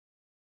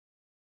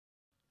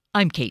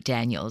I'm Kate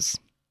Daniels.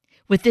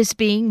 With this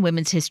being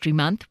Women's History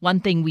Month, one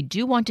thing we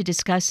do want to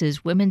discuss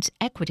is women's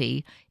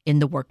equity in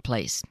the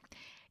workplace.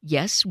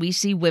 Yes, we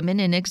see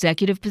women in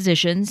executive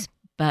positions,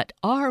 but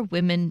are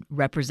women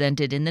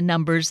represented in the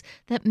numbers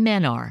that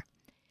men are?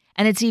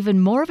 And it's even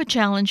more of a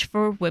challenge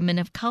for women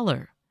of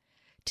color.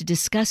 To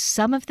discuss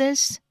some of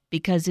this,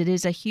 because it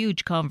is a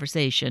huge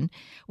conversation,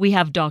 we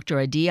have Dr.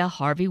 Adia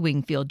Harvey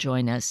Wingfield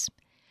join us.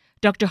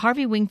 Dr.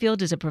 Harvey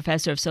Wingfield is a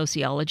professor of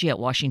sociology at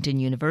Washington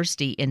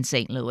University in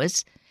St.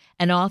 Louis,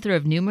 an author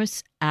of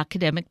numerous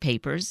academic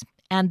papers,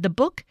 and the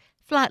book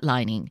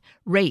Flatlining,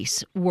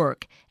 Race,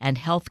 Work, and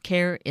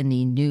Healthcare in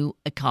the New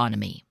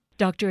Economy.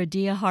 Dr.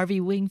 Adia Harvey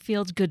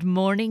Wingfield, good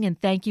morning,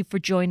 and thank you for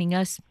joining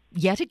us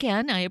yet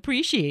again. I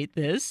appreciate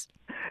this.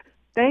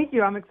 Thank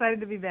you. I'm excited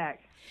to be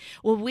back.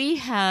 Well, we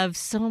have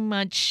so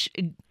much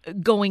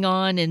going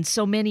on and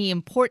so many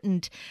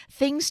important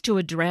things to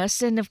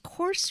address, and of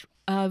course,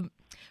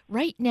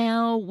 right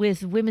now,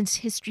 with Women's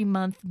History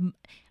Month,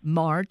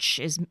 March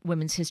is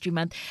Women's History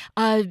Month,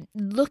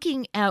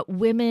 looking at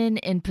women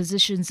in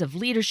positions of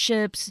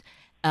leaderships,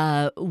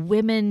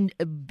 women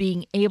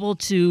being able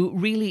to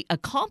really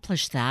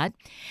accomplish that.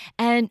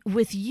 And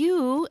with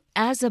you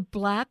as a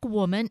Black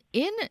woman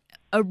in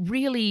a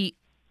really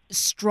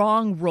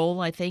strong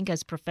role, I think,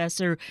 as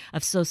professor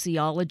of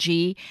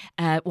sociology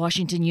at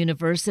Washington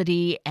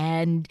University,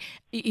 and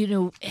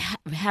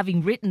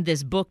having written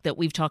this book that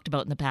we've talked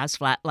about in the past,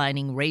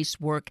 Flatlining, Race,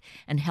 Work,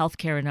 and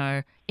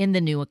Healthcare in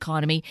the New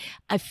Economy,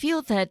 I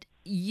feel that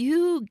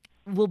you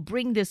will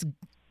bring this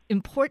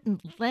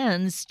important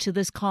lens to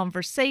this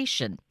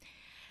conversation.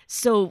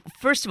 So,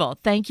 first of all,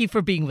 thank you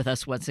for being with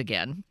us once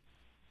again.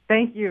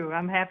 Thank you.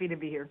 I'm happy to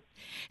be here.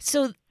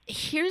 So,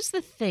 here's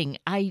the thing.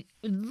 I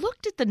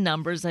looked at the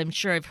numbers. I'm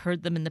sure I've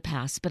heard them in the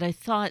past, but I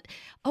thought,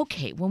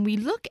 okay, when we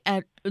look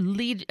at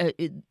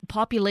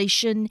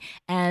population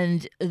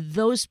and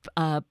those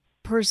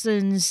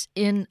persons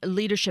in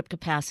leadership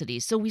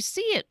capacities, so we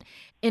see it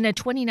in a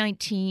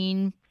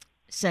 2019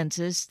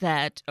 census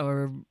that,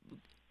 or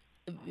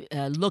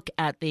look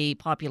at the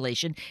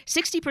population,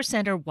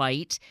 60% are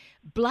white.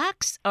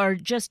 Blacks are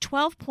just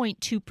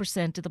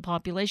 12.2% of the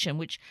population,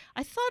 which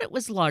I thought it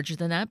was larger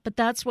than that, but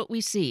that's what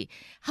we see.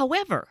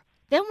 However,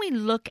 then we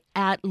look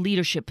at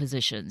leadership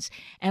positions,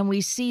 and we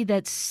see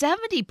that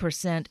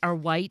 70% are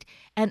white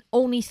and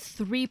only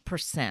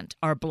 3%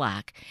 are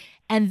Black.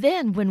 And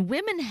then when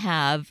women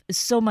have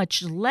so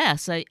much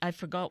less, I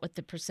forgot what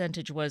the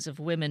percentage was of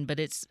women, but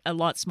it's a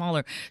lot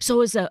smaller.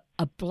 So as a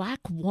Black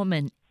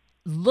woman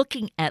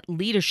looking at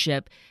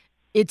leadership,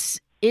 it's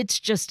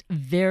just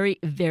very,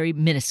 very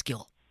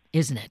minuscule,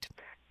 isn't it?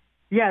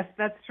 Yes,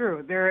 that's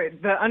true.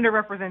 The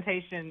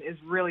underrepresentation is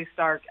really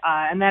stark,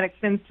 and that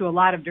extends to a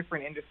lot of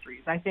different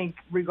industries. I think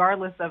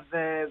regardless of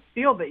the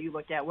field that you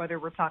look at, whether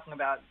we're talking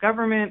about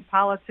government,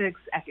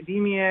 politics,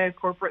 academia,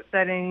 corporate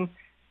settings,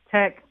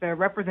 tech, the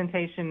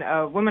representation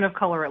of women of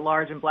color at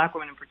large and Black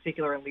women in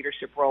particular in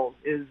leadership roles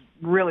is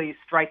really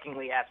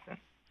strikingly absent.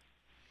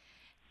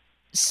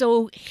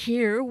 So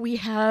here we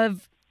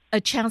have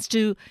a chance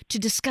to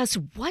discuss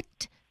what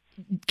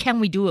can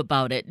we do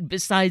about it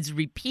besides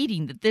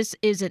repeating that this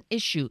is an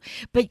issue.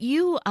 But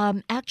you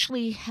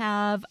actually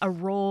have a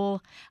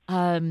role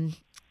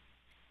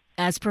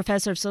as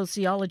professor of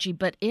sociology,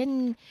 but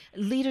in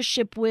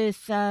leadership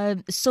with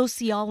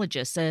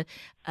sociologists.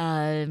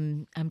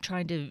 I'm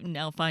trying to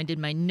now find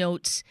in my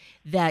notes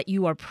that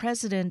you are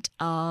president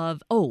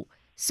of,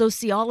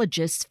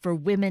 Sociologists for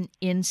Women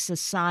in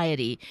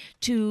Society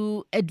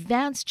to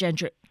advance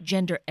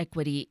gender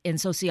equity in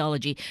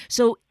sociology.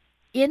 So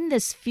in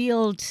this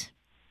field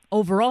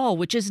overall,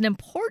 which is an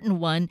important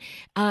one,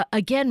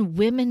 again,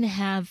 women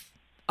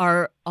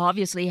are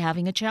obviously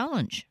having a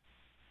challenge.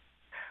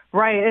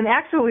 Right. And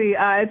actually,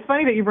 it's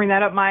funny that you bring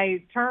that up.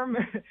 My term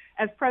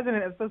as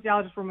president of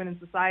Sociologists for Women in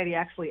Society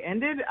actually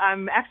ended.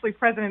 I'm actually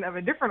president of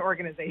a different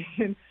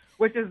organization,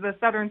 which is the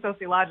Southern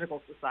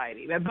Sociological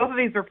Society. Both of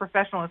these are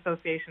professional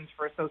associations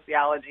for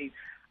sociology,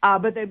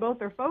 but they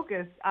both are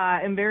focused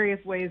in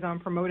various ways on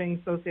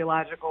promoting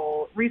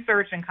sociological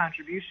research and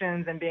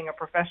contributions and being a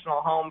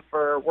professional home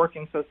for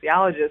working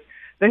sociologists.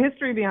 The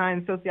history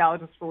behind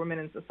Sociologists for Women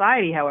in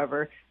Society,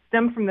 however,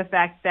 stemmed from the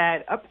fact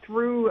that up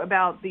through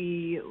about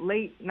the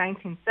late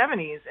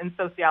 1970s in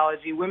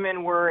sociology,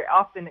 women were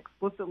often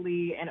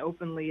explicitly and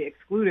openly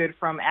excluded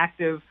from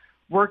active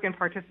work and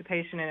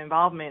participation and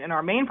involvement in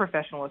our main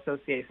professional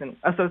association,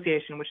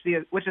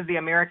 which is the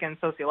American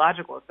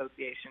Sociological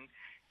Association.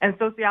 And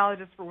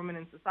Sociologists for Women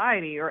in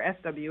Society, or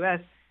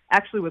SWS,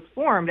 actually was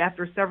formed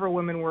after several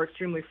women were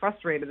extremely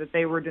frustrated that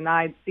they were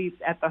denied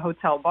seats at the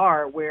hotel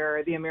bar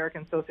where the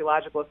American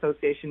Sociological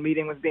Association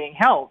meeting was being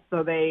held.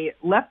 So they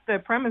left the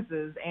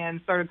premises and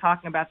started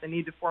talking about the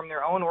need to form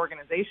their own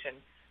organization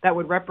that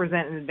would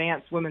represent and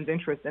advance women's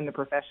interests in the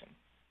profession.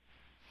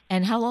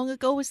 And how long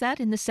ago was that,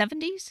 in the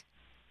 70s?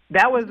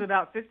 That was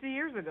about 50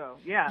 years ago,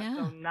 yeah.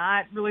 So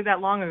not really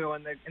that long ago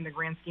in the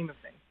grand scheme of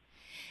things.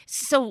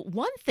 So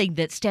one thing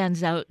that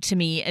stands out to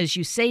me as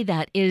you say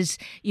that is,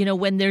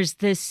 when there's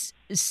this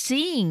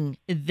seeing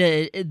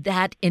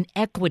that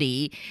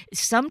inequity,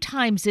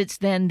 sometimes it's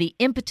then the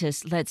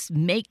impetus, let's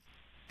make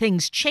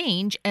things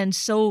change, and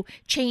so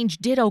change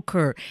did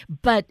occur.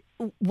 But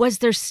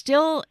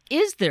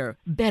is there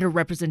better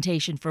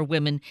representation for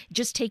women,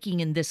 just taking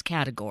in this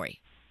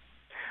category?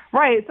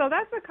 Right. So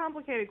that's a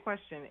complicated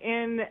question.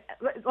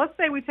 Let's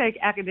say we take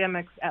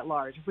academics at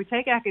large. If we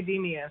take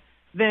academia,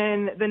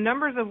 then the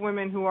numbers of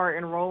women who are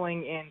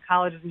enrolling in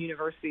colleges and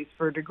universities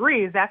for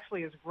degrees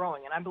actually is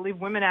growing. And I believe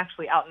women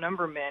actually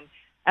outnumber men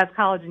as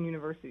college and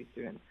university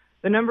students.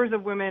 The numbers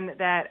of women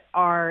that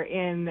are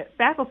in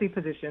faculty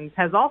positions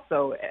has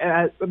also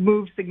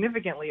moved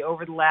significantly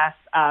over the last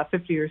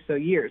 50 or so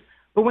years.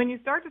 But when you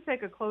start to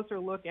take a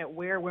closer look at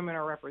where women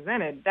are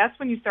represented, that's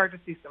when you start to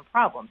see some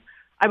problems.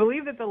 I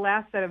believe that the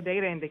last set of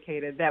data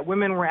indicated that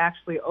women were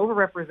actually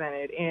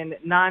overrepresented in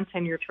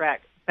non-tenure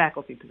track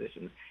faculty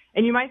positions.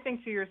 And you might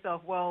think to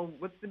yourself, well,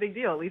 what's the big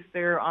deal? At least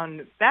they're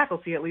on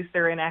faculty, at least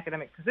they're in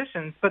academic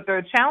positions. But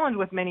the challenge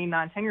with many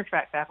non-tenure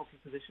track faculty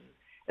positions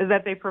is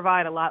that they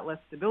provide a lot less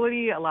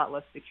stability, a lot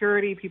less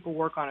security. People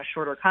work on a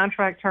shorter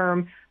contract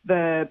term.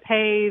 The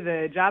pay,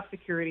 the job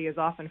security is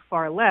often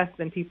far less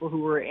than people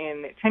who are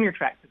in tenure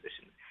track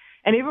positions.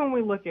 And even when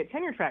we look at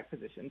tenure track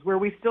positions, where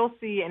we still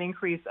see an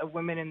increase of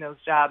women in those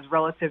jobs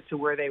relative to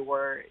where they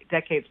were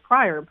decades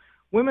prior,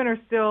 women are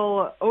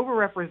still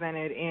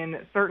overrepresented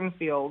in certain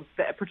fields,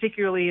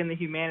 particularly in the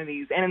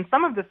humanities and in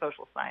some of the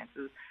social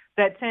sciences,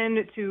 that tend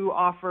to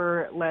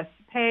offer less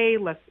pay,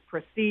 less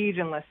prestige,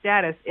 and less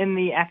status in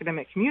the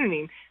academic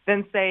community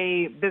than,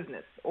 say,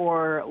 business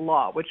or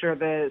law, which are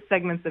the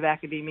segments of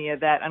academia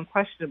that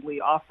unquestionably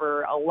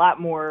offer a lot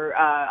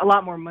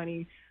more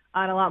money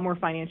and a lot more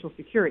financial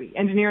security.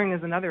 Engineering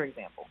is another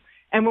example.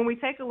 And when we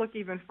take a look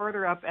even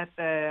further up at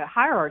the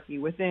hierarchy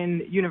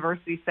within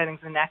university settings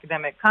and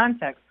academic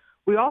context,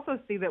 we also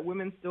see that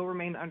women still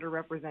remain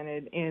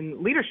underrepresented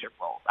in leadership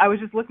roles. I was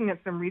just looking at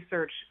some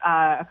research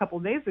a couple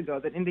of days ago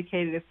that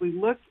indicated if we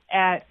look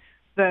at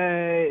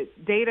the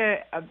data,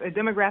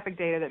 demographic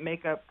data that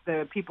make up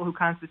the people who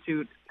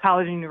constitute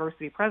college and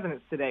university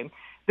presidents today,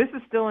 this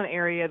is still an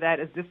area that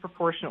is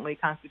disproportionately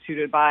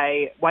constituted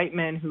by white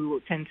men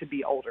who tend to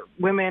be older.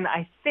 Women,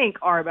 I think,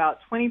 are about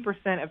 20%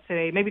 of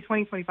today, maybe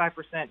 25%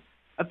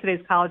 of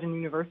today's college and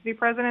university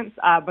presidents.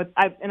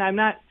 And I'm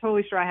not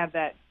totally sure I have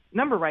that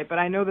number right, but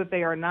I know that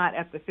they are not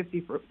at the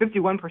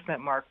 51%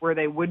 mark where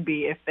they would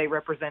be if they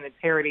represented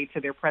parity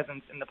to their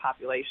presence in the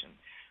population.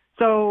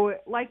 So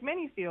like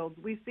many fields,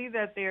 we see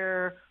that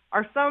there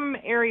are some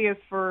areas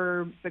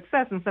for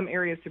success and some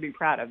areas to be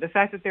proud of. The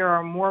fact that there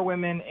are more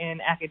women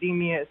in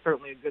academia is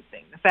certainly a good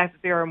thing. The fact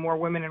that there are more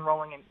women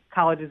enrolling in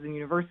colleges and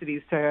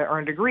universities to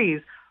earn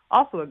degrees,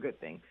 also a good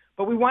thing.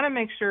 But we want to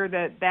make sure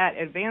that that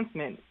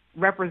advancement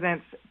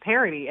represents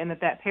parity and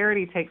that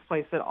parity takes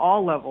place at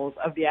all levels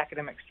of the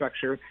academic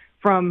structure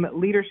from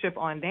leadership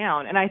on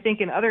down. And I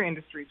think in other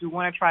industries, we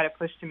want to try to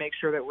push to make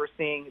sure that we're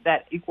seeing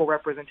that equal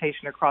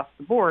representation across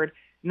the board,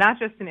 not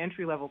just in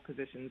entry-level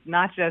positions,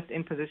 not just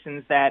in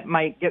positions that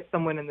might get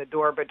someone in the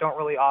door but don't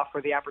really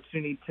offer the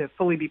opportunity to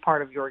fully be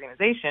part of the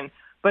organization,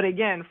 but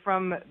again,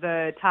 from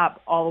the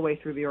top all the way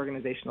through the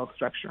organizational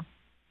structure.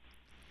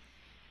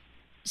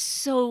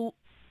 So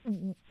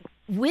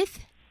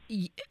with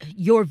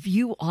your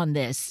view on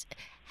this,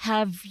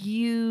 have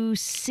you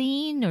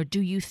seen or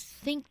do you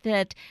think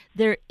that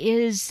there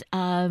is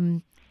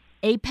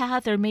a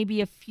path or maybe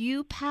a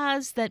few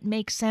paths that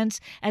make sense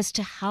as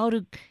to how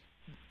to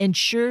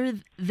ensure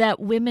that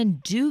women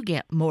do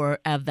get more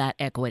of that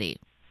equity,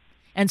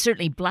 and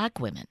certainly Black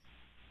women?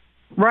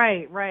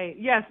 Right.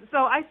 Yes. So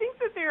I think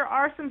that there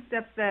are some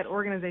steps that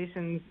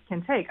organizations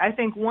can take. I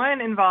think one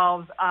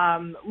involves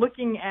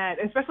looking at,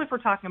 especially if we're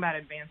talking about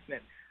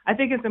advancement, I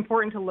think it's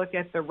important to look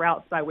at the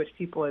routes by which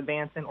people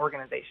advance in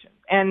organizations.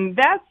 And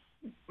that's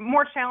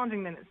more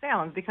challenging than it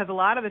sounds, because a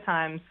lot of the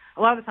time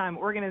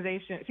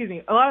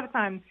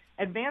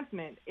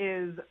advancement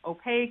is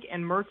opaque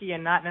and murky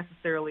and not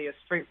necessarily as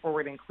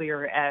straightforward and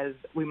clear as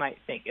we might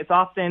think. It's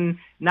often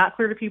not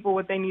clear to people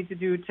what they need to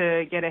do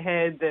to get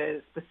ahead.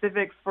 The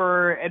specifics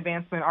for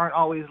advancement aren't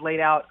always laid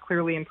out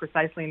clearly and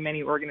precisely in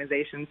many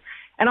organizations.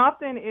 And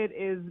often it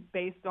is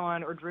based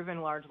on or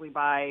driven largely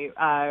by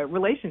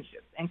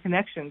relationships and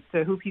connections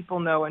to who people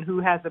know and who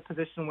has a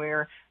position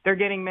where they're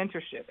getting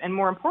mentorship. And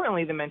more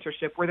importantly, the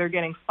mentorship where they're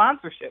getting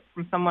sponsorship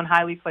from someone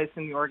highly placed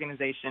in the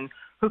organization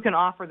who can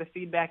offer the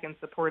feedback and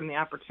support and the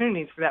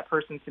opportunities for that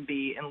person to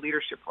be in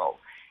leadership roles.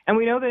 And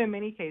we know that in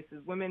many cases,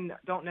 women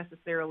don't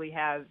necessarily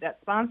have that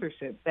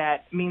sponsorship.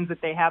 That means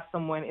that they have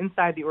someone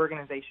inside the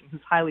organization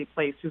who's highly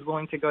placed, who's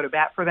willing to go to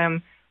bat for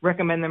them,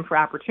 recommend them for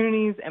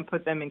opportunities, and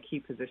put them in key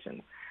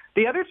positions.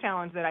 The other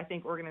challenge that I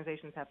think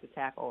organizations have to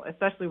tackle,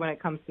 especially when it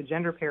comes to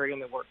gender parity in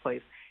the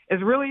workplace, is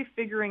really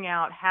figuring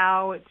out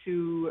how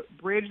to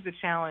bridge the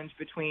challenge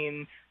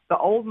between the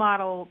old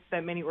model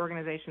that many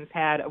organizations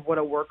had of what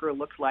a worker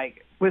looked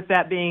like, with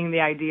that being the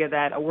idea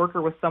that a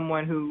worker was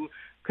someone who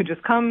could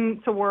just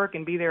come to work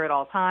and be there at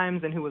all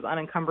times and who was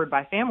unencumbered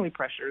by family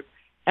pressures.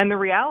 And the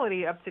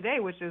reality of today,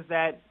 which is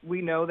that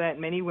we know that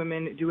many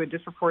women do a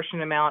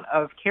disproportionate amount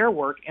of care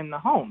work in the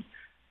home.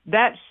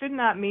 That should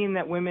not mean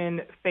that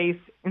women face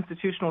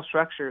institutional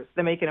structures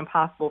that make it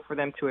impossible for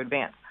them to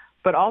advance.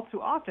 But all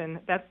too often,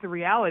 that's the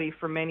reality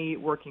for many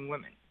working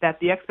women, that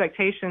the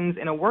expectations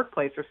in a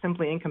workplace are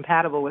simply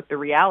incompatible with the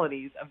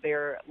realities of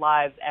their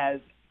lives as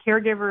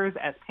caregivers,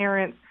 as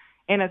parents,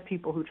 and as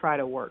people who try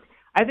to work.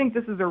 I think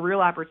this is a real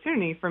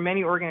opportunity for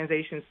many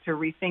organizations to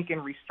rethink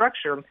and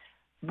restructure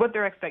what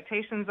their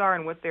expectations are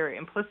and what their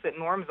implicit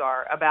norms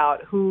are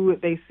about who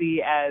they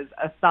see as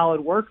a solid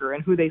worker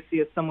and who they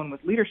see as someone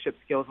with leadership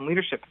skills and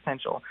leadership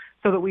potential,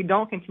 so that we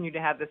don't continue to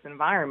have this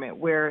environment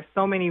where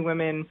so many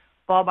women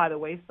fall by the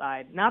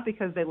wayside, not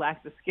because they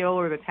lack the skill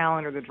or the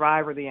talent or the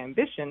drive or the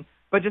ambition,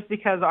 but just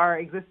because our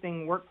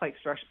existing workplace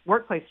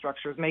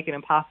structures make it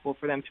impossible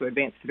for them to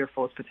advance to their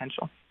fullest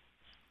potential.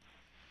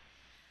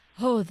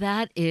 Oh,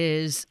 that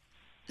is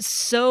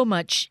so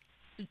much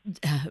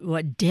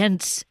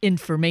dense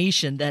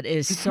information that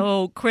is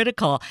so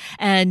critical.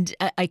 And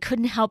I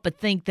couldn't help but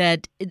think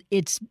that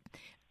it's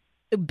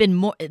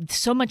been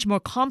so much more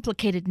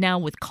complicated now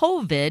with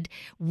COVID,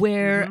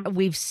 where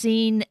we've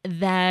seen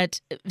that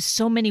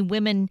so many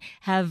women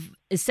have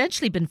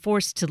essentially been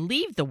forced to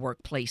leave the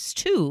workplace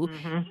too,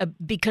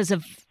 because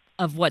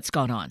of what's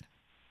gone on.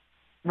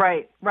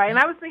 Right. And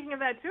I was thinking of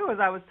that too as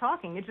I was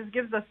talking. It just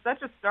gives us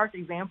such a stark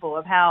example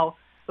of how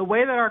the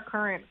way that our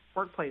current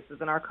workplaces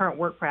and our current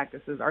work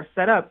practices are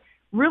set up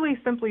really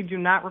simply do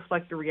not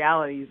reflect the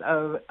realities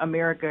of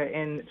America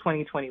in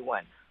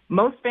 2021.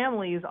 Most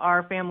families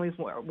are families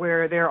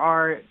where there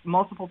are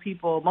multiple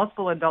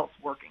adults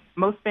working.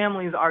 Most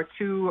families are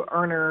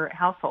two-earner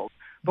households,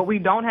 but we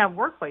don't have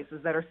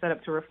workplaces that are set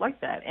up to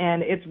reflect that.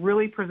 And it's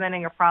really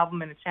presenting a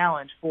problem and a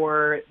challenge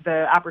for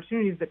the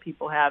opportunities that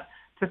people have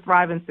to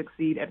thrive and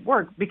succeed at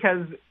work,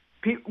 because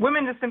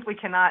women just simply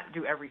cannot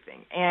do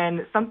everything.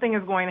 And something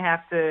is going to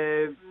have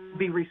to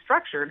be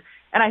restructured.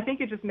 And I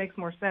think it just makes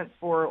more sense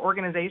for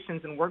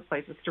organizations and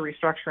workplaces to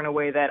restructure in a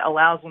way that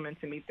allows women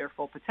to meet their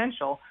full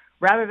potential,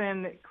 rather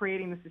than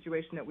creating the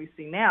situation that we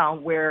see now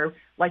where,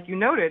 like you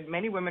noted,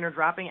 many women are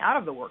dropping out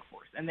of the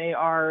workforce and they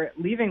are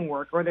leaving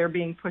work or they're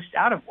being pushed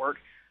out of work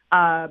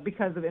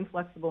because of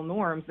inflexible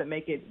norms that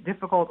make it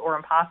difficult or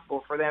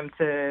impossible for them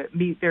to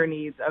meet their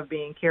needs of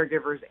being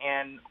caregivers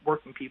and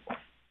working people.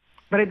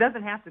 But it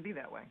doesn't have to be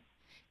that way.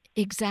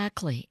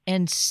 Exactly.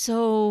 And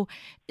so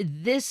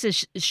this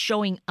is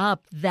showing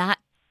up that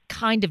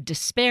kind of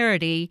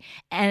disparity,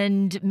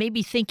 and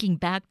maybe thinking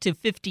back to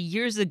 50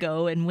 years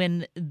ago and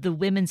when the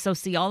women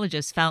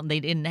sociologists found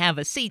they didn't have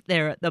a seat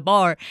there at the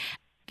bar,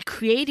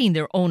 creating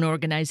their own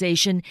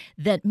organization,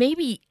 that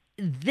maybe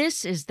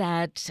this is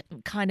that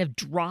kind of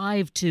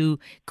drive to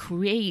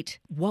create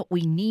what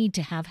we need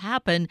to have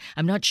happen.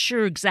 I'm not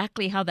sure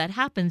exactly how that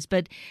happens,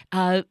 but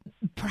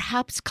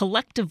perhaps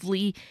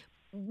collectively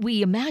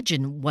we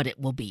imagine what it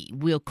will be.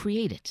 We'll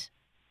create it.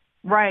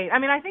 Right. I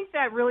mean, I think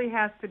that really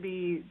has to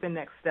be the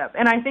next step.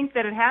 And I think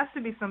that it has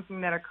to be something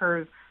that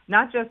occurs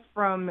not just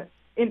from,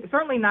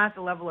 certainly not at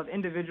the level of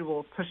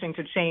individuals pushing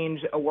to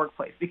change a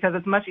workplace, because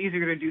it's much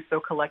easier to do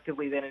so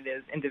collectively than it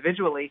is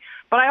individually.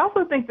 But I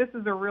also think this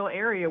is a real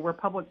area where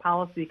public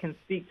policy can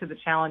speak to the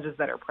challenges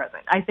that are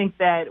present. I think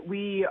that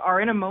we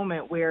are in a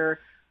moment where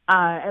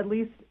at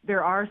least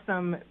there are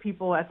some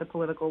people at the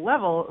political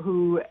level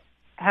who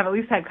have at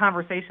least had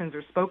conversations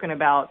or spoken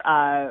about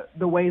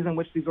the ways in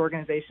which these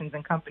organizations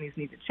and companies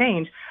need to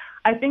change.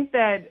 I think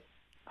that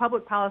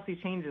public policy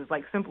changes,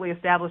 like simply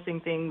establishing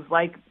things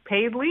like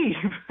paid leave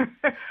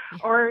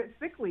or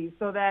sick leave,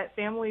 so that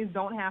families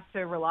don't have to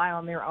rely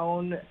on their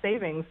own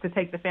savings to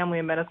take the Family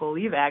and Medical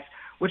Leave Act,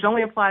 which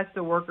only applies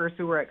to workers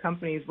who are at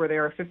companies where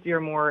there are 50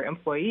 or more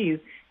employees,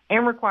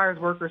 and requires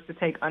workers to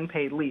take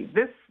unpaid leave.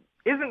 This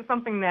isn't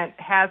something that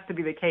has to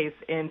be the case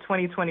in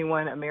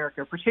 2021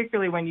 America,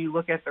 particularly when you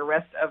look at the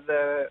rest of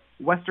the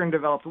Western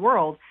developed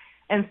world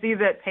and see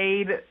that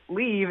paid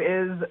leave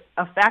is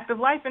a fact of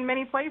life in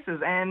many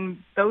places, and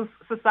those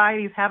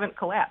societies haven't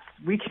collapsed.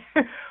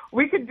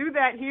 We could do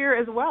that here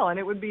as well, and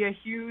it would be a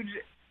huge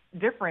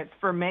difference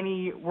for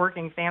many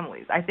working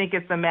families. I think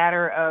it's a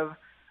matter of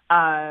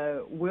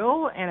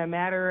will and a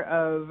matter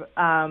of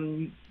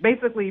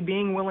basically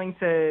being willing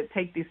to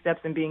take these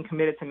steps and being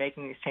committed to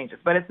making these changes.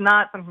 But it's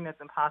not something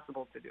that's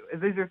impossible to do.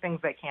 These are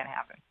things that can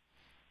happen.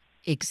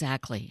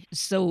 Exactly.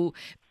 So,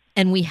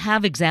 and we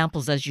have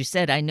examples, as you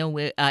said. I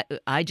know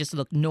I just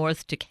look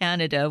north to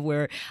Canada,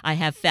 where I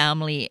have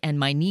family, and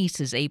my niece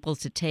is able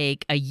to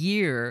take a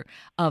year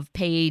of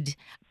paid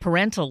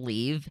parental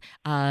leave,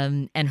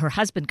 and her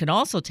husband can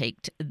also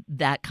take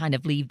that kind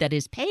of leave that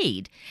is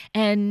paid.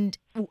 And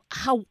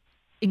how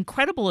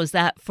incredible is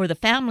that for the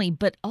family,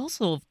 but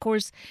also, of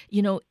course,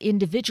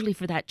 individually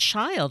for that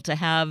child to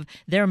have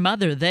their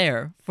mother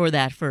there for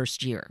that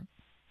first year.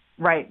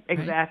 Right,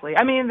 exactly.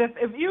 I mean,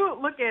 if you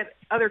look at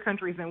other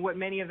countries and what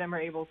many of them are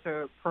able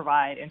to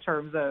provide in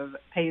terms of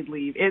paid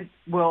leave, it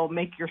will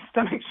make your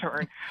stomach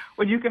churn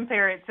when you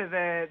compare it to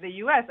the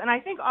U.S. And I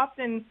think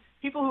often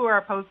people who are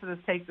opposed to this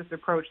take this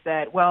approach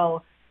that,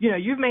 well,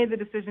 you've made the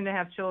decision to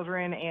have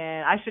children,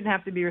 and I shouldn't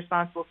have to be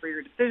responsible for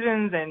your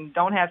decisions, and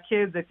don't have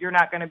kids if you're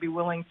not going to be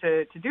willing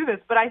to do this.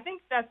 But I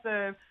think that's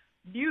a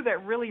view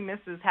that really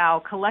misses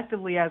how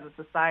collectively as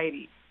a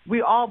society we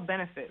all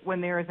benefit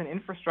when there is an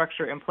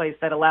infrastructure in place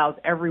that allows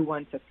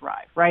everyone to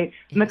thrive, right?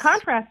 Yes. And the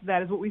contrast to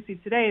that is what we see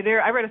today.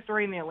 I read a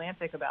story in The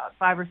Atlantic about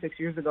 5 or 6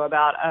 years ago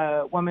about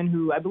a woman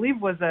who I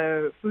believe was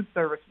a food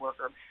service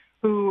worker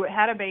who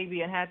had a baby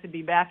and had to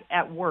be back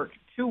at work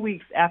 2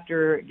 weeks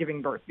after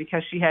giving birth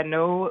because she had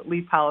no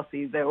leave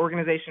policy. The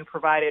organization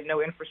provided no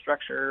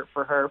infrastructure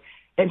for her,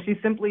 and she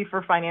simply,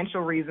 for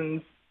financial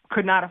reasons,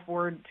 could not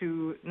afford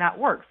to not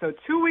work. So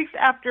 2 weeks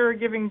after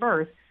giving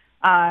birth,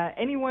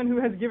 anyone who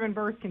has given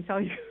birth can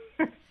tell you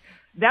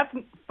that's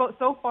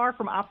so far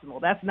from optimal.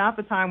 That's not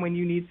the time when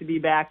you need to be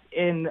back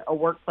in a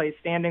workplace,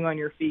 standing on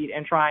your feet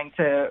and trying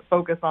to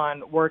focus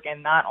on work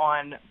and not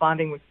on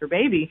bonding with your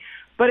baby.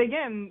 But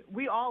again,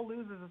 we all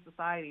lose as a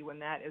society when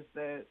that is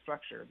the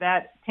structure.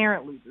 That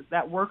parent loses,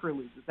 that worker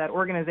loses, that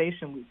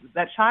organization loses,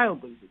 that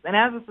child loses. And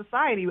as a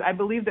society, I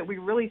believe that we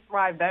really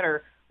thrive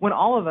better when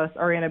all of us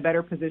are in a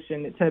better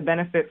position to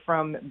benefit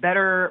from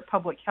better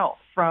public health,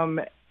 from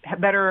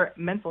better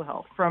mental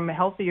health, from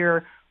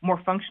healthier,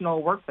 more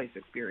functional workplace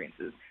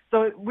experiences.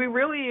 So we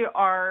really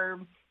are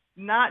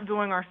not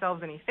doing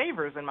ourselves any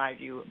favors, in my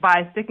view,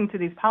 by sticking to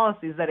these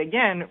policies that,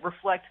 again,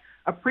 reflect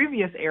a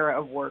previous era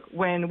of work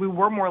when we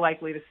were more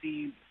likely to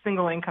see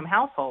single-income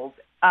households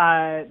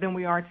than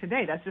we are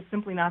today. That's just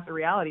simply not the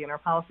reality, and our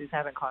policies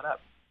haven't caught up.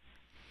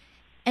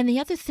 And the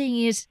other thing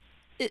is,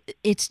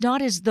 it's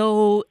not as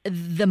though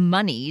the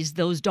monies,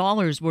 those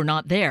dollars were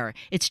not there.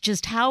 It's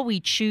just how we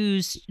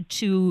choose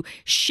to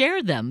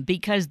share them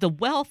because the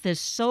wealth is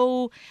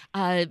so,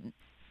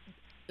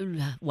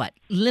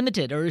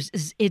 limited, or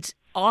it's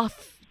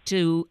off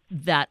to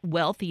that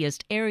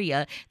wealthiest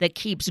area that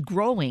keeps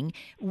growing.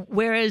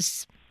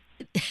 Whereas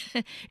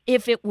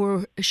if it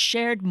were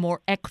shared more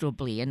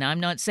equitably, and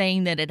I'm not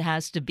saying that it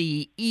has to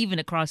be even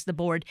across the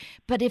board,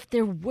 but if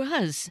there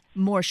was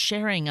more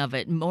sharing of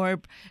it,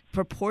 more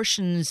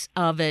proportions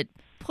of it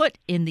put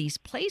in these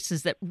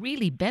places that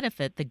really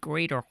benefit the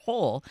greater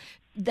whole,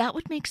 that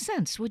would make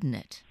sense, wouldn't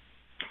it?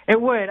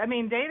 It would. I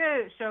mean,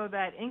 data show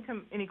that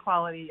income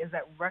inequality is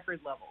at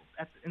record levels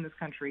in this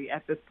country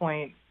at this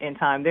point in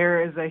time.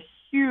 There is a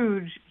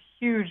huge,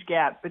 huge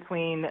gap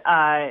between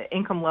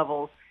income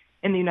levels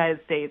in the United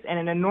States and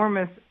an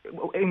enormous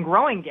and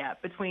growing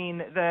gap between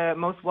the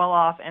most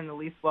well-off and the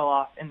least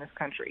well-off in this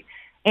country.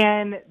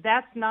 And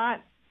that's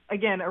not,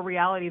 again, a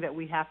reality that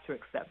we have to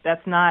accept.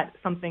 That's not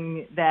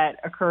something that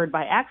occurred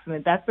by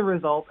accident. That's the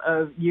result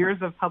of years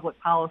of public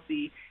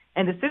policy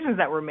and decisions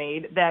that were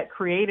made that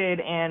created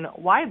and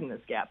widened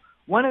this gap.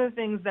 One of the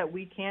things that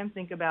we can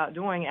think about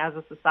doing as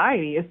a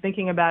society is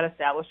thinking about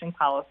establishing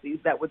policies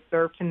that would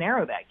serve to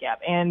narrow that gap.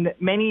 And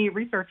many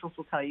researchers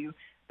will tell you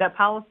that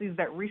policies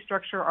that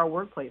restructure our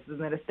workplaces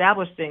and that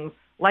establish things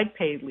like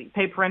paid leave,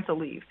 paid parental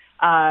leave,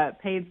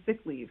 paid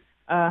sick leave,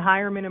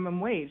 higher minimum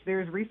wage.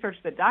 There's research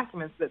that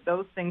documents that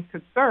those things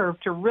could serve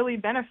to really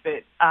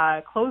benefit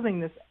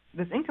closing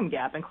this income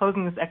gap and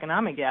closing this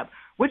economic gap,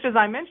 which, as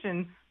I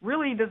mentioned,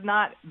 really does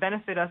not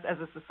benefit us as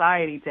a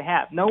society to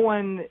have. No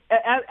one,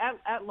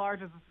 at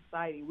large as a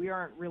society, we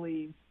aren't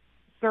really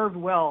served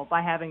well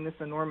by having this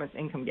enormous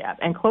income gap.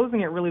 And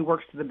closing it really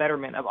works to the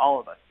betterment of all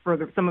of us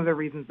for some of the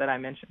reasons that I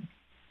mentioned.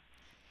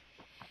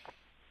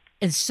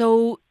 And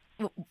so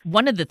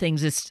one of the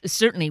things is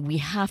certainly we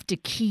have to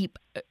keep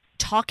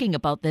talking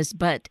about this,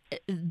 but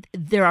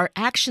there are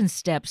action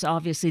steps,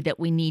 obviously, that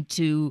we need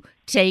to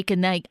take.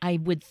 And I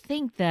would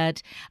think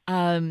that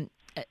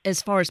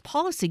as far as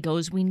policy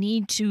goes, we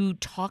need to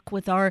talk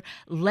with our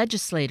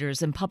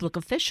legislators and public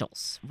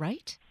officials,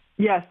 right?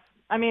 Yes.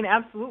 I mean,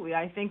 absolutely.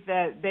 I think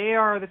that they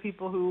are the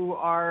people who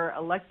are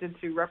elected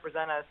to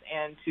represent us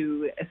and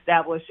to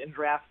establish and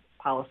draft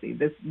policy.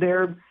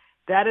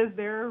 That is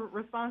their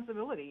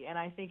responsibility, and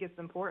I think it's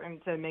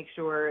important to make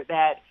sure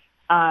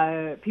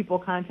that people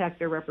contact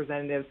their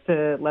representatives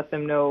to let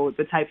them know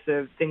the types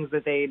of things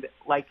that they'd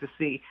like to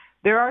see.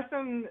 There are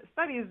some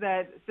studies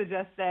that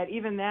suggest that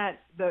even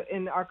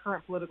in our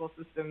current political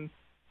system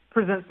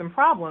presents some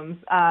problems,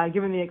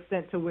 given the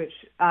extent to which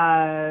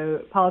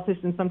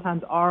politicians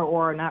sometimes are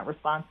or are not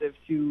responsive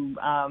to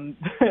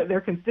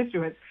their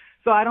constituents.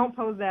 So I don't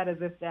pose that as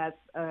if that's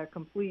a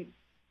complete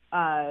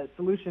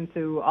solution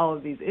to all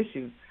of these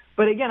issues.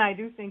 But again, I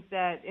do think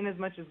that in as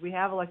much as we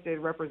have elected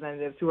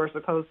representatives who are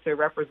supposed to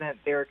represent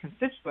their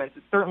constituents,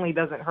 it certainly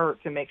doesn't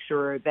hurt to make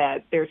sure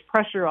that there's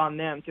pressure on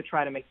them to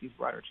try to make these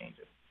broader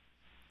changes.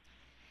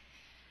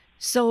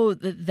 So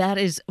that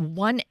is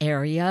one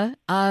area.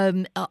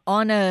 On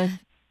a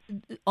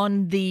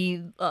on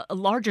the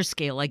larger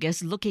scale, I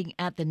guess, looking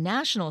at the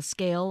national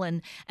scale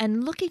and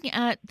looking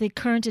at the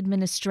current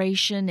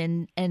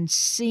administration and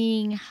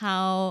seeing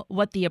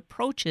what the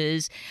approach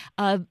is,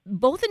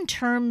 both in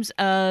terms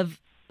of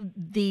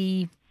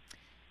the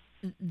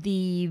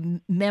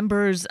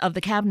members of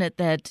the cabinet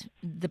that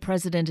the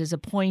president is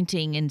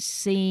appointing, and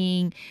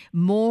seeing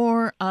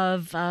more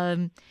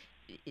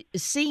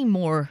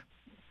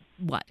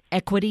what,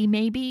 equity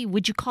maybe?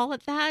 Would you call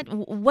it that?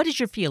 What is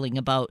your feeling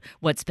about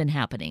what's been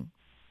happening?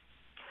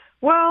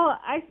 Well,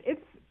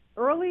 it's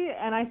early,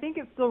 and I think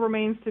it still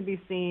remains to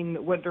be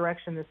seen what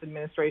direction this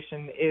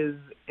administration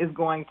is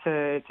going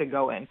to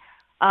go in.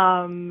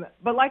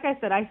 But like I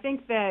said, I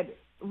think that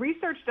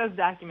research does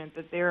document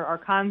that there are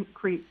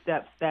concrete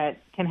steps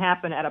that can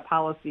happen at a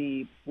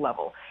policy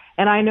level.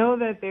 And I know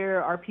that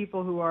there are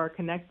people who are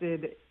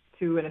connected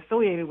to and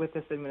affiliated with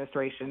this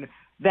administration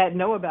that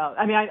know about.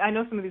 I mean, I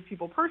know some of these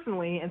people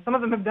personally, and some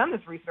of them have done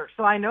this research.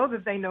 So I know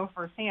that they know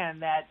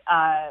firsthand that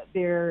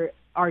there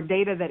are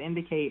data that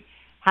indicate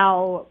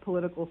how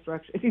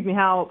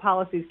how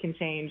policies can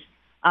change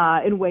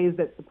in ways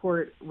that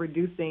support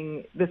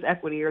reducing this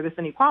equity or this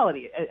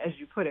inequality, as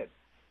you put it.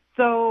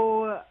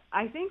 So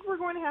I think we're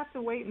going to have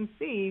to wait and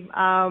see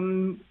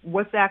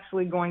what's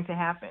actually going to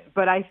happen.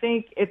 But I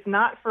think it's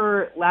not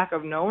for lack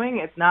of knowing.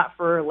 It's not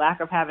for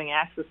lack of having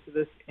access to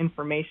this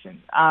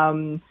information.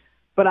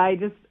 But I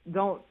just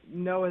don't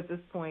know at this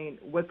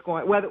point what's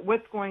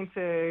going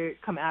to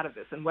come out of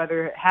this, and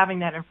whether having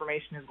that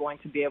information is going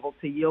to be able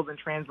to yield and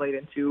translate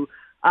into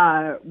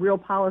real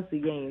policy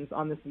gains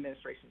on this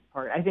administration's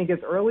part. I think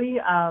it's early.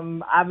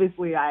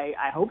 Obviously,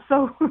 I hope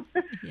so,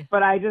 yeah.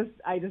 But I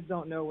just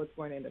don't know what's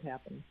going to end up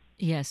happening.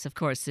 Yes, of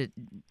course.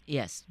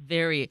 Yes,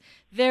 very,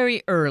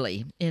 very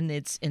early in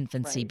its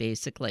infancy, right.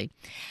 Basically.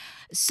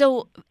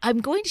 So I'm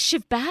going to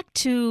shift back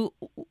to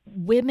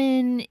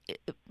women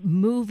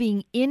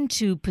moving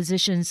into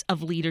positions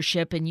of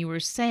leadership. And you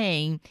were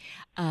saying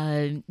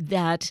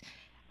that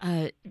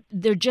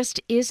there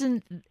just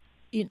isn't,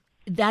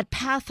 that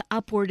path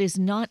upward is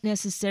not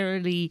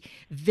necessarily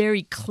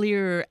very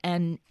clear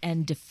and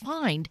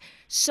defined.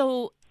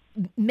 So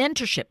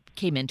mentorship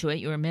came into it.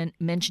 You were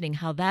mentioning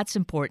how that's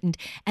important,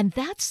 and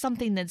that's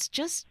something that's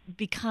just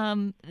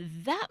become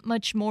that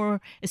much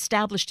more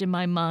established in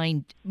my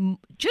mind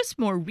just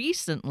more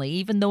recently,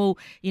 even though,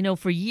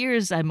 for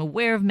years I'm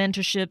aware of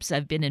mentorships.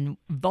 I've been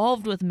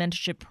involved with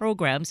mentorship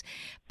programs,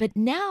 but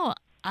now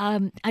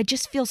I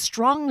just feel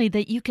strongly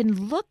that you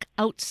can look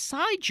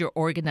outside your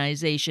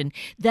organization,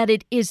 that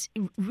it is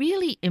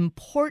really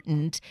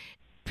important,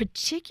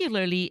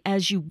 particularly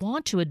as you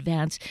want to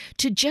advance,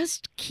 to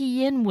just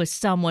key in with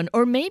someone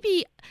or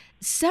maybe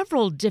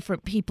several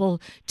different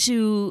people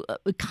to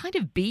kind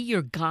of be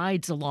your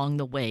guides along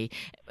the way.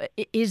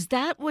 Is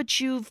that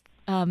what you've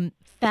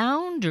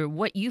found, or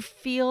what you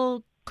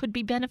feel could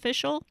be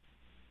beneficial?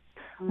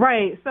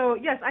 Right. So,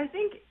 yes, I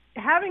think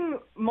having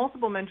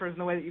multiple mentors in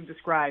the way that you've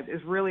described is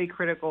really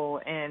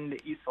critical and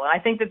useful. And I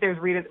think that there's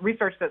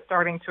research that's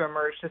starting to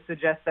emerge to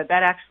suggest that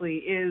actually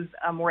is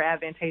a more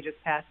advantageous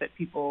path that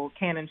people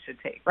can and should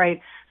take,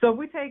 right? So if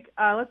we take,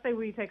 let's say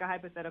we take a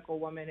hypothetical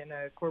woman in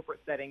a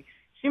corporate setting.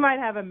 She might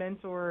have a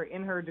mentor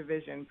in her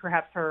division,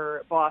 perhaps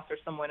her boss or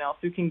someone else,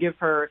 who can give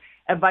her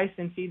advice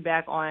and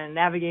feedback on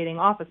navigating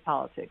office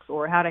politics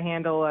or how to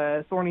handle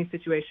a thorny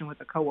situation with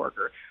a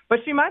coworker. But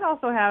she might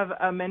also have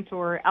a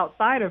mentor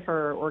outside of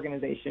her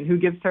organization who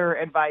gives her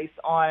advice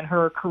on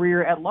her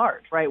career at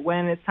large, right?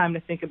 When it's time to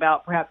think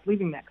about perhaps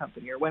leaving that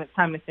company, or when it's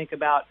time to think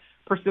about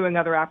pursuing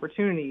other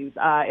opportunities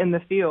in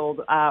the field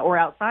or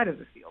outside of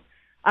the field.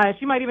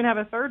 She might even have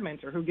a third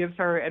mentor who gives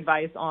her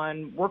advice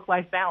on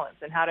work-life balance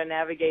and how to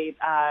navigate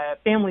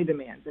family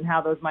demands and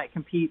how those might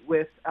compete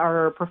with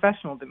our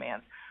professional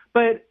demands.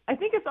 But I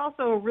think it's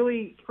also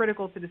really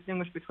critical to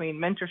distinguish between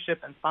mentorship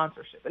and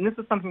sponsorship. And this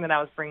is something that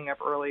I was bringing up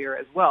earlier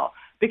as well,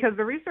 because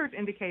the research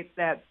indicates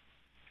that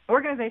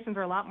organizations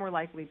are a lot more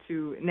likely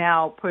to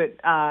now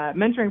put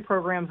mentoring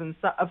programs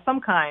of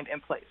some kind in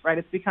place, right?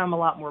 It's become a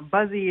lot more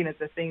buzzy, and it's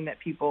a thing that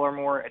people are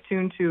more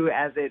attuned to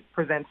as it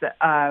presents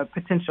a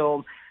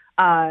potential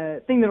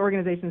thing that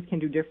organizations can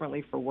do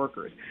differently for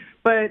workers.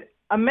 But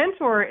a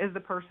mentor is the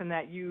person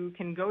that you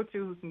can go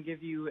to who can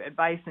give you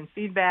advice and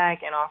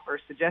feedback and offer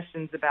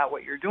suggestions about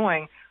what you're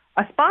doing.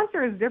 A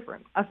sponsor is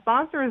different. A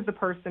sponsor is the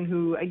person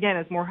who, again,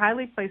 is more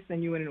highly placed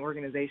than you in an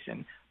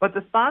organization. But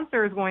the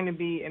sponsor is going to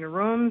be in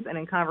rooms and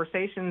in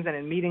conversations and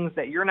in meetings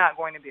that you're not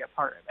going to be a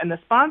part of. And the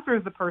sponsor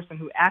is the person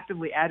who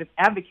actively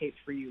advocates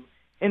for you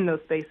in those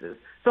spaces.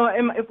 So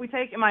if we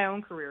take in my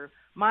own career,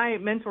 my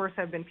mentors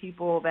have been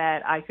people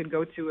that I could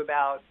go to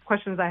about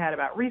questions I had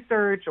about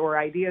research or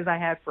ideas I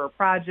had for a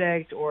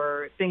project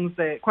or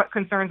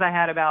concerns I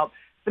had about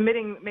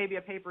submitting maybe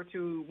a paper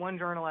to one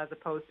journal as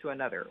opposed to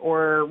another,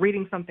 or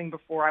reading something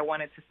before I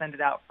wanted to send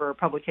it out for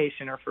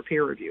publication or for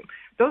peer review.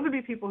 Those would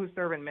be people who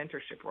serve in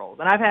mentorship roles.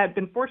 And I've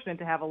been fortunate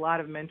to have a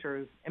lot of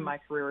mentors in my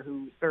career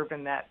who served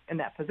in that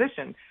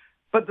position.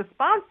 But the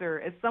sponsor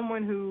is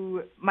someone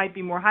who might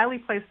be more highly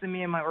placed than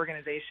me in my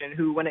organization,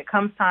 who, when it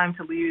comes time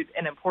to lead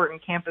an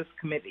important campus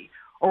committee,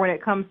 or when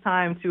it comes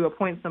time to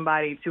appoint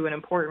somebody to an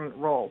important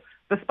role,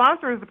 the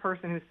sponsor is the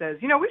person who says,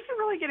 we should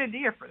really get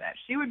Adia for that.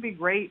 She would be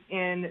great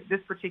in this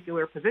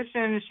particular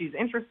position. She's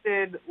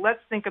interested. Let's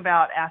think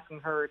about asking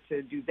her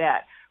to do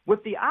that,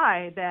 with the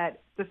eye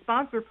that the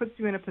sponsor puts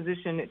you in a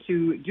position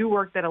to do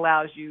work that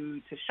allows you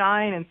to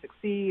shine and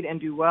succeed and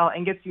do well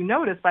and gets you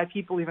noticed by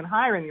people even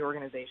higher in the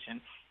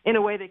organization in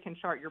a way that can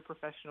chart your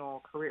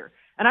professional career.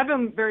 And I've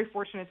been very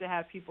fortunate to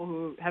have people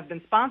who have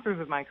been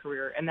sponsors of my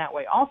career in that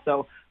way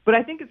also. But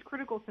I think it's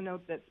critical to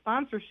note that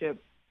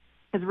sponsorship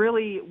is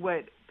really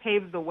what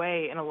paves the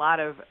way in a lot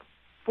of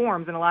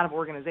forms, in a lot of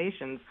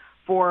organizations,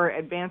 for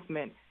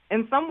advancement.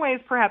 In some ways,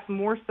 perhaps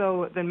more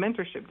so than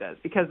mentorship does,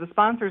 because the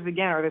sponsors,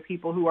 again, are the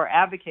people who are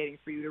advocating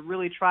for you to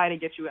really try to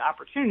get you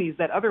opportunities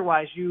that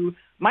otherwise you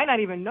might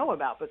not even know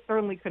about, but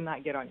certainly could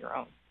not get on your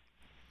own.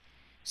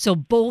 So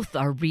both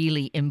are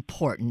really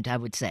important, I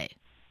would say.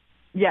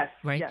 Yes,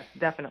 right? Yes,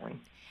 definitely.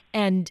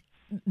 And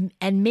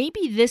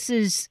maybe this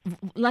is,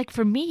 like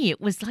for me,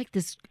 it was like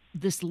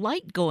this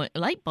light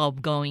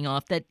bulb going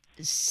off that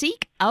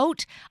seek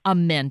out a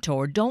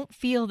mentor. Don't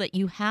feel that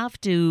you have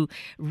to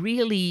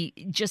really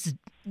just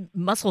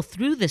muscle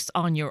through this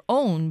on your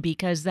own,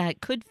 because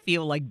that could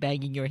feel like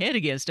banging your head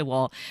against a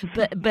wall.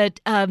 But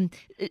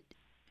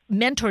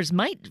mentors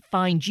might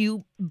find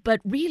you, but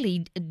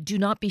really do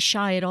not be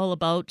shy at all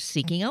about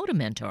seeking out a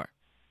mentor.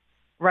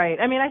 Right.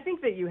 I mean, I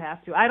think that you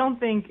have to. I don't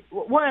think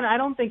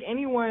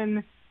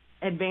anyone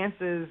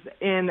advances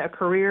in a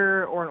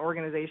career or an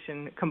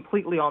organization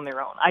completely on their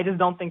own. I just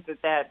don't think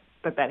that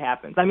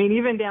happens. I mean,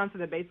 even down to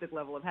the basic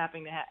level of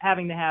having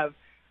to have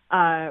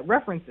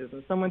references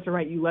and someone to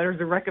write you letters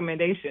of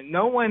recommendation.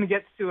 No one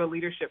gets to a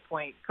leadership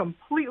point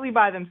completely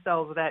by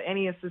themselves without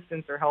any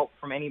assistance or help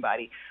from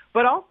anybody.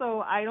 But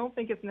also, I don't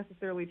think it's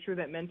necessarily true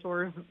that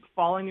mentors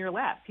fall in your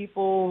lap.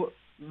 People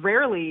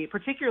rarely,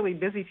 particularly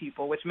busy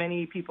people, which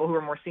many people who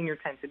are more senior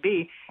tend to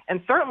be,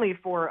 and certainly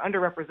for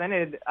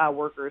underrepresented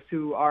workers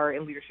who are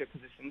in leadership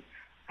positions,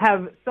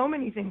 have so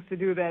many things to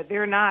do that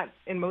they're not,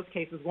 in most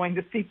cases, going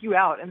to seek you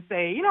out and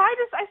say,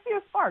 I see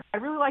a spark.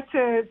 I'd really like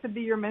to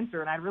be your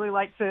mentor, and I'd really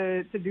like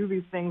to do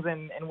these things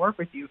and work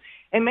with you.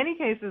 In many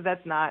cases,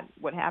 that's not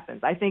what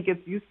happens. I think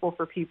it's useful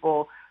for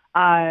people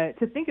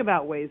to think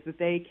about ways that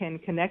they can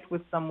connect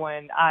with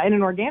someone in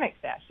an organic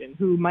fashion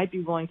who might be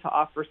willing to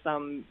offer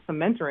some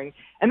mentoring.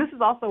 And this is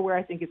also where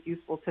I think it's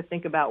useful to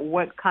think about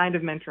what kind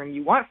of mentoring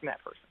you want from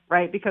that person,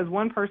 right? Because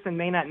one person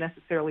may not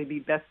necessarily be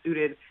best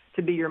suited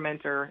to be your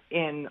mentor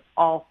in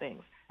all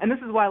things. And this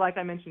is why, like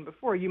I mentioned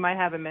before, you might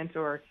have a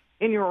mentor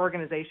in your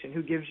organization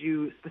who gives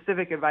you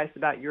specific advice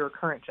about your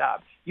current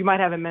job. You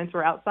might have a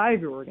mentor outside of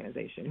your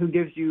organization who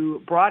gives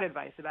you broad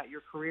advice about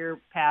your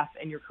career path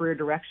and your career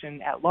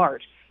direction at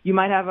large. You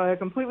might have a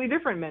completely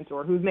different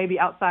mentor who's maybe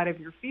outside of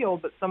your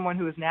field, but someone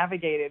who has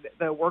navigated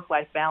the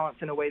work-life balance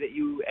in a way that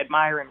you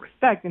admire and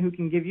respect, and who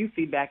can give you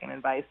feedback and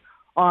advice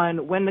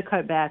on when to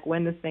cut back,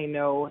 when to say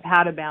no,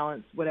 how to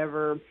balance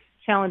whatever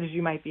challenges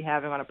you might be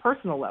having on a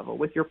personal level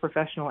with your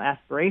professional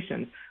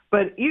aspirations.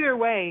 But either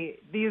way,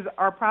 these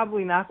are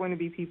probably not going to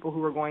be people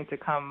who are going to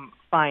come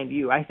find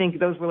you. I think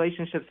those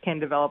relationships can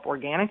develop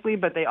organically,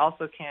 but they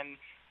also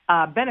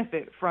can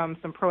benefit from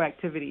some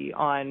proactivity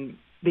on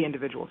the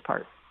individual's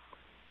part.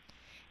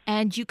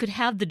 And you could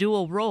have the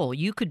dual role.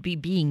 You could be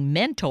being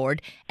mentored,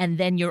 and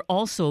then you're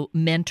also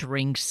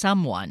mentoring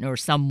someone or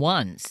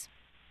someones.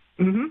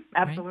 Mm-hmm.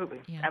 Absolutely.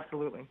 Right? Yeah.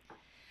 Absolutely.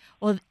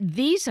 Well,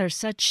 these are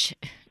such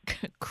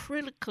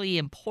critically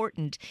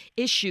important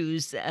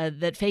issues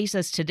that face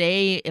us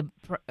today,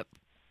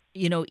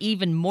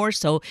 even more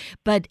so.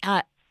 But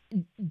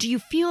do you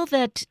feel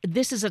that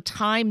this is a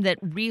time that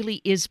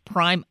really is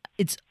prime?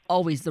 It's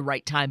always the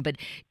right time, but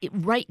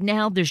right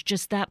now there's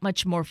just that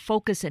much more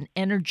focus and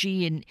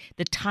energy, and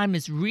the time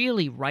is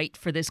really right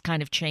for this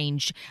kind of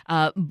change,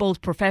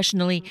 both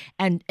professionally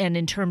and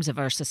in terms of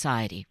our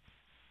society.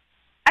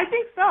 I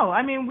think so.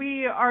 I mean,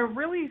 we are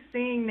really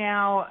seeing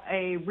now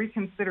a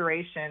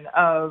reconsideration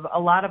of a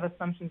lot of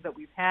assumptions that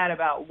we've had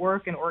about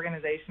work and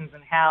organizations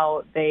and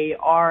how they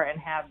are and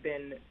have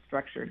been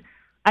structured.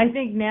 I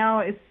think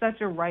now is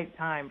such a right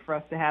time for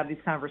us to have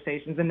these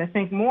conversations and to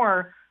think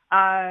more,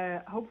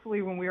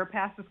 hopefully when we are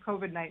past this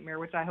COVID nightmare,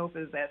 which I hope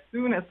is as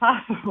soon as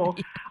possible.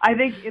 I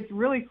think it's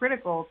really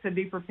critical to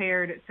be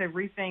prepared to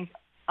rethink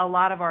a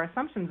lot of our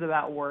assumptions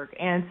about work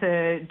and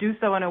to do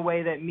so in a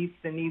way that meets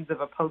the needs of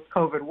a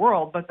post-COVID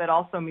world, but that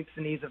also meets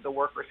the needs of the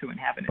workers who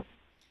inhabit it.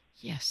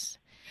 Yes.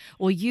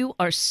 Well, you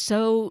are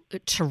so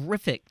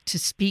terrific to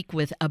speak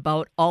with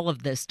about all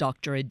of this,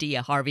 Dr.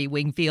 Adia Harvey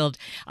Wingfield.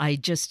 I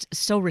just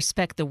so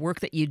respect the work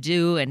that you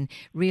do and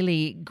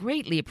really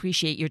greatly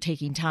appreciate your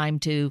taking time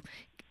to,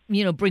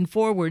 bring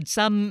forward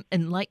some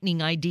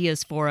enlightening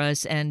ideas for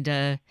us and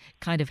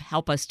kind of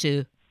help us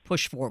to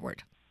push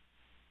forward.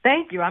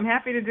 Thank you. I'm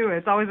happy to do it.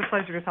 It's always a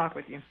pleasure to talk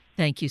with you.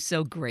 Thank you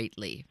so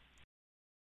greatly.